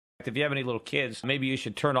If you have any little kids, maybe you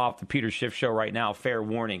should turn off the Peter Schiff Show right now. Fair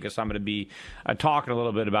warning, because I'm going to be talking a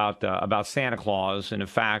little bit about Santa Claus and the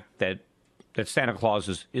fact that Santa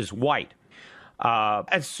Claus is white.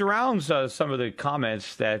 It surrounds some of the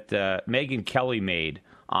comments that Megyn Kelly made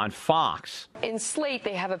on Fox. In Slate,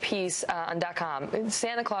 they have a piece on .com.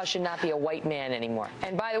 Santa Claus should not be a white man anymore.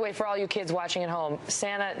 And by the way, for all you kids watching at home,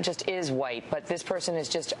 Santa just is white, but this person is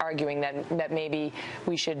just arguing that maybe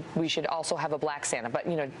we should also have a black Santa. But,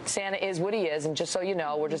 you know, Santa is what he is, and just so you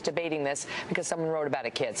know, we're just debating this because someone wrote about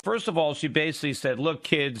it, kids. First of all, she basically said, look,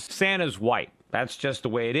 kids, Santa's white. That's just the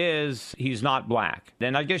way it is. He's not black.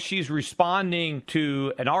 Then I guess she's responding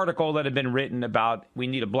to an article that had been written about we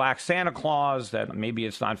need a black Santa Claus, that maybe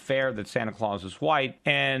it's not fair that Santa Claus is white.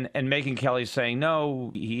 And Megyn Kelly saying,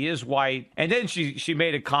 no, he is white. And then she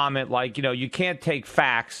made a comment like, you know, you can't take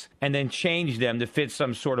facts and then change them to fit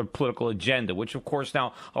some sort of political agenda, which, of course,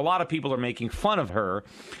 now a lot of people are making fun of her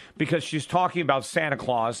because she's talking about Santa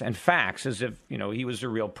Claus and facts as if, you know, he was a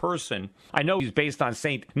real person. I know he's based on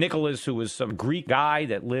St. Nicholas, who was some Greek guy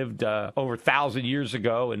that lived over 1,000 years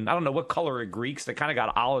ago. And I don't know what color are Greeks. They kind of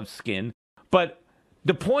got olive skin. But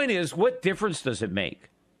the point is, what difference does it make?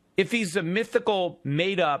 If he's a mythical,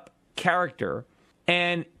 made-up character,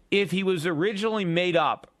 and if he was originally made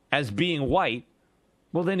up as being white,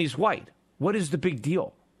 well, then he's white. What is the big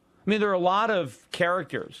deal? I mean, there are a lot of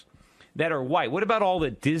characters that are white. What about all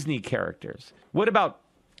the Disney characters? What about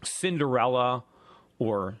Cinderella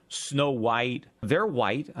or Snow White? They're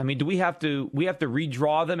white. I mean, do we have to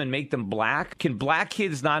redraw them and make them black? Can black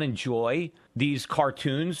kids not enjoy these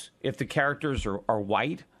cartoons if the characters are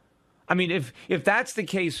white? I mean, if that's the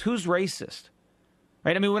case, who's racist?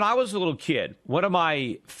 Right? I mean, when I was a little kid, one of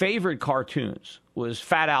my favorite cartoons was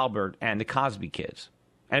Fat Albert and the Cosby Kids.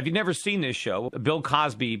 And if you've never seen this show, Bill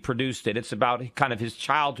Cosby produced it. It's about kind of his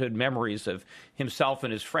childhood memories of himself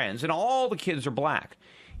and his friends. And all the kids are black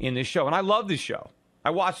in this show. And I love this show.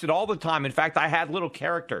 I watched it all the time. In fact, I had little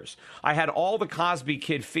characters. I had all the Cosby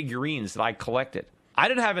Kid figurines that I collected. I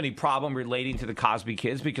didn't have any problem relating to the Cosby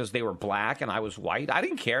Kids because they were black and I was white. I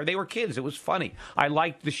didn't care. They were kids. It was funny. I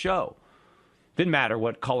liked the show. Didn't matter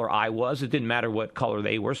what color I was. It didn't matter what color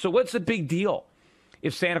they were. So what's the big deal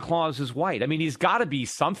if Santa Claus is white? I mean, he's got to be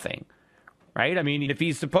something, right? I mean, if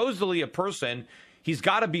he's supposedly a person, he's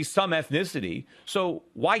got to be some ethnicity. So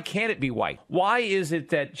why can't it be white? Why is it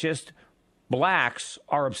that just blacks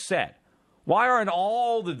are upset? Why aren't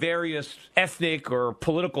all the various ethnic or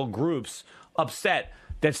political groups upset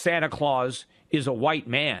that Santa Claus is a white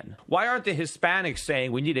man? Why aren't the Hispanics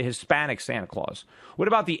saying we need a Hispanic Santa Claus? What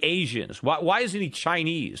about the Asians? Why isn't he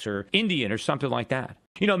Chinese or Indian or something like that?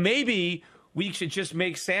 You know, maybe we should just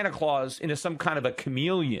make Santa Claus into some kind of a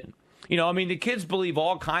chameleon. You know, I mean, the kids believe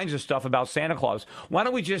all kinds of stuff about Santa Claus. Why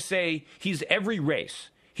don't we just say he's every race?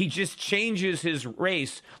 He just changes his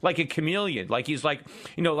race like a chameleon, like he's like,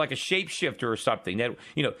 you know, like a shapeshifter or something. That,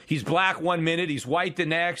 you know, he's black one minute, he's white the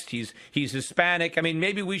next, he's Hispanic. I mean,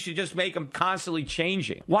 maybe we should just make him constantly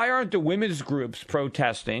changing. Why aren't the women's groups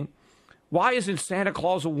protesting? Why isn't Santa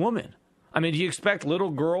Claus a woman? I mean, do you expect little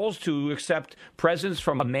girls to accept presents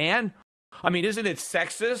from a man? I mean, isn't it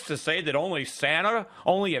sexist to say that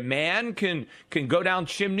only a man can go down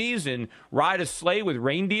chimneys and ride a sleigh with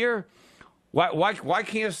reindeer? Why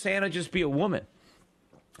can't Santa just be a woman?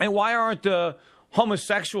 And why aren't the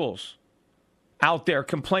homosexuals out there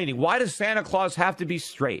complaining? Why does Santa Claus have to be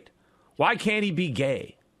straight? Why can't he be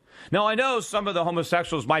gay? Now, I know some of the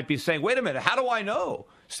homosexuals might be saying, wait a minute, how do I know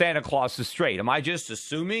Santa Claus is straight? Am I just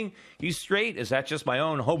assuming he's straight? Is that just my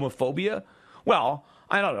own homophobia? Well,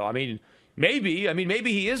 I don't know. I mean, maybe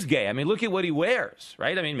he is gay. I mean, look at what he wears,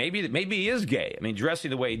 right? I mean, maybe he is gay. I mean,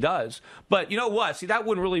 dressing the way he does. But you know what? See, that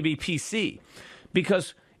wouldn't really be PC.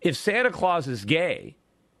 Because if Santa Claus is gay,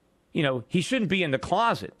 you know, he shouldn't be in the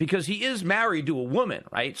closet because he is married to a woman,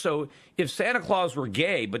 right? So if Santa Claus were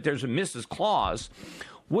gay, but there's a Mrs. Claus,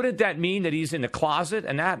 wouldn't that mean that he's in the closet?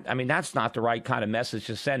 And that, I mean, that's not the right kind of message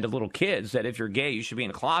to send to little kids, that if you're gay, you should be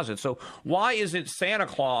in the closet. So why isn't Santa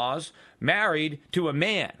Claus married to a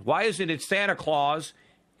man? Why isn't it Santa Claus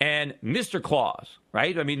and Mr. Claus,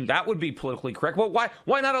 right? I mean, that would be politically correct. Well,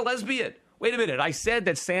 why not a lesbian? Wait a minute. I said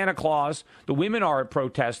that Santa Claus, the women are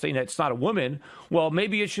protesting. It's not a woman. Well,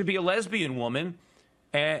 maybe it should be a lesbian woman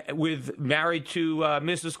married to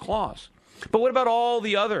Mrs. Claus. But what about all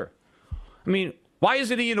the other? I mean, why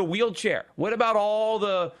isn't he in a wheelchair? What about all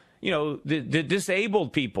the, you know, the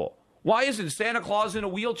disabled people? Why isn't Santa Claus in a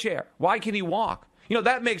wheelchair? Why can he walk? You know,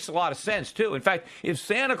 that makes a lot of sense, too. In fact, if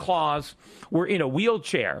Santa Claus were in a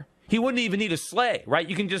wheelchair, he wouldn't even need a sleigh, right?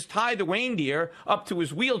 You can just tie the reindeer up to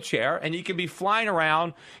his wheelchair, and he can be flying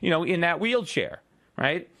around, you know, in that wheelchair,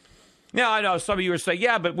 right? Now, I know some of you are saying,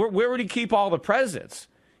 yeah, but where would he keep all the presents?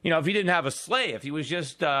 If he didn't have a sleigh, if he was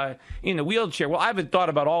just in the wheelchair. Well, I haven't thought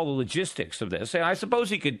about all the logistics of this. And I suppose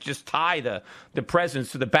he could just tie the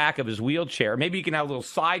presents to the back of his wheelchair. Maybe he can have a little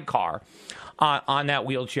sidecar on that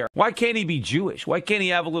wheelchair. Why can't he be Jewish? Why can't he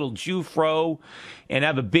have a little Jew fro and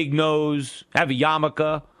have a big nose, have a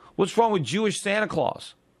yarmulke? What's wrong with Jewish Santa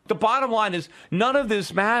Claus? The bottom line is none of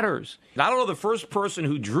this matters. I don't know the first person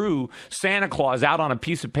who drew Santa Claus out on a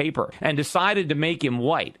piece of paper and decided to make him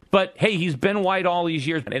white. But hey, he's been white all these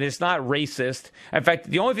years, and it's not racist. In fact,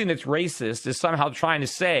 the only thing that's racist is somehow trying to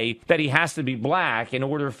say that he has to be black in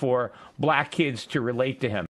order for black kids to relate to him.